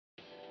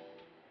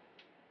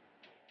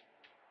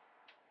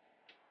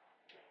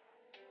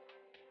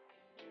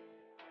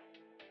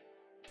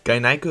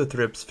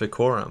Gynaikothrips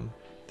ficorum,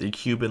 the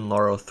Cuban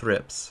Laurel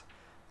thrips,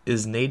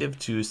 is native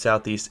to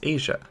Southeast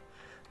Asia,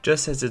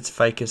 just as its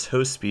ficus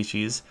host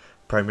species,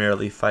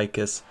 primarily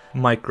Ficus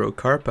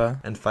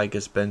microcarpa and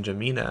Ficus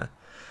benjamina.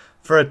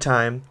 For a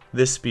time,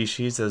 this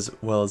species, as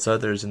well as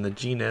others in the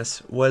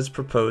genus, was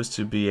proposed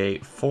to be a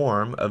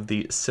form of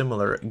the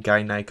similar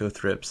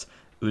Gynaikothrips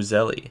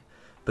uzelli,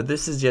 but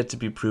this is yet to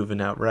be proven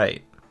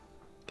outright.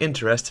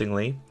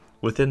 Interestingly,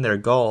 within their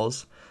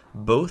galls,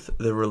 both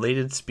the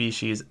related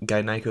species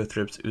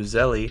Gynaikothrips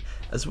uzelli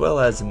as well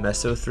as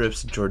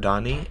Mesothrips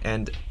jordani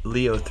and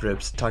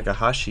Leothrips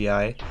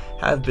takahashii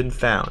have been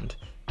found,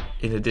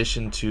 in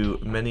addition to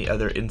many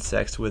other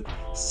insects with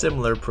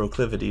similar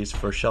proclivities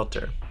for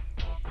shelter.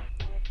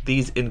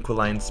 These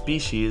inquiline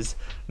species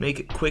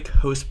make quick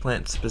host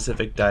plant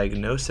specific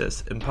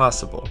diagnosis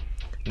impossible,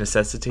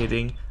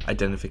 necessitating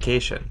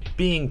identification.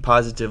 Being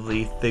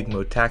positively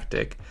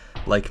thigmotactic,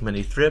 like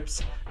many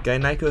thrips,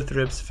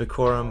 Gynaikothrips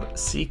ficorum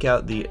seek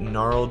out the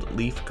gnarled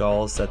leaf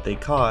galls that they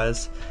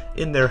cause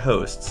in their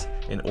hosts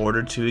in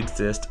order to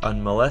exist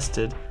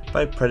unmolested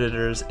by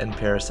predators and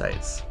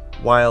parasites.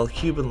 While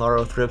Cuban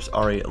laurel thrips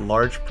are a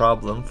large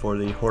problem for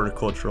the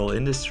horticultural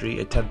industry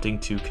attempting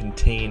to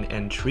contain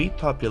and treat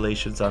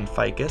populations on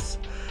ficus,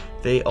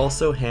 they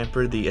also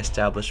hamper the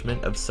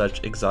establishment of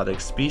such exotic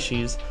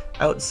species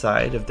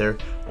outside of their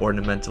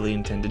ornamentally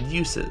intended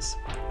uses,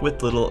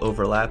 with little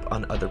overlap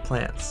on other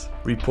plants.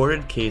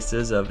 Reported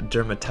cases of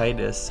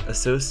dermatitis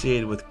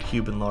associated with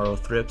Cuban laurel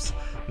thrips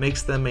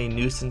makes them a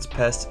nuisance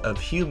pest of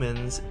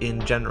humans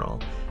in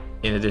general,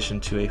 in addition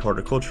to a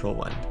horticultural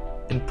one.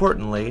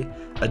 Importantly,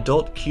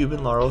 adult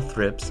Cuban laurel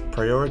thrips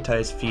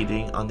prioritize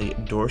feeding on the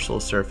dorsal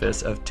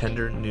surface of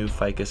tender new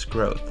ficus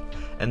growth,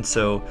 and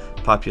so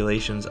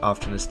populations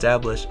often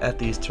establish at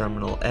these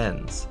terminal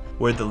ends,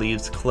 where the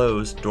leaves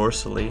close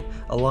dorsally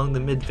along the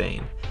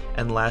midvein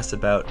and last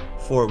about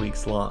 4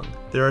 weeks long.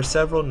 There are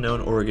several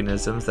known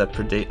organisms that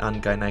predate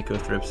on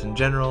Gynaikothrips in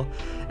general,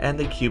 and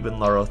the Cuban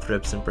laurel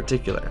thrips in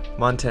particular.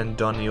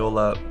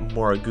 Montandoniola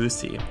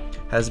moragusi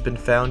has been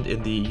found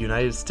in the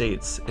United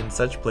States in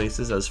such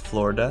places as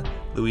Florida,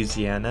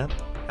 Louisiana,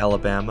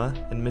 Alabama,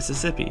 and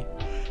Mississippi,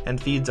 and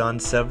feeds on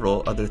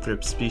several other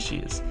thrips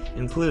species,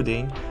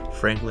 including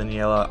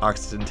Frankliniella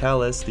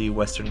occidentalis, the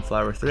western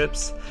flower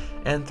thrips,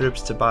 and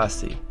Thrips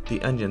tabasi,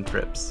 the onion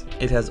thrips.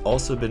 It has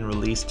also been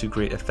released to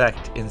great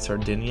effect in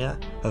Sardinia,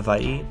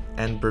 Hawaii,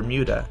 and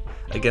Bermuda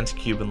against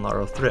Cuban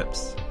laurel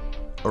thrips.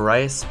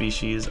 Orius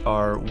species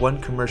are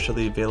one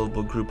commercially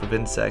available group of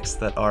insects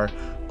that are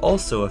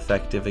also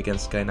effective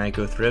against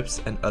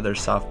Gynaikothrips and other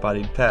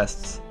soft-bodied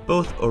pests.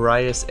 Both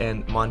Orius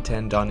and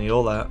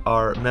Montandoniola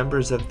are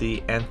members of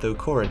the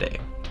Anthocoridae,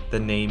 the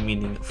name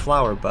meaning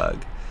flower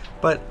bug,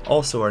 but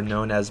also are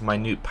known as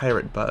minute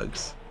pirate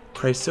bugs.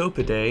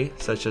 Chrysopidae,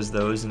 such as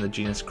those in the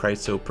genus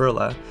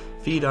Chrysoperla,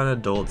 feed on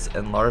adults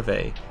and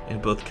larvae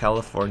in both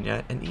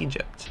California and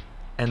Egypt.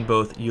 And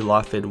both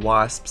eulophid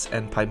wasps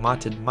and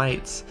pymotid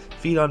mites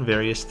feed on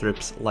various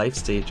thrips life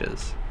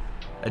stages.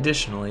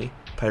 Additionally,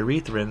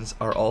 pyrethrins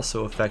are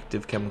also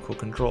effective chemical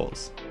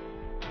controls.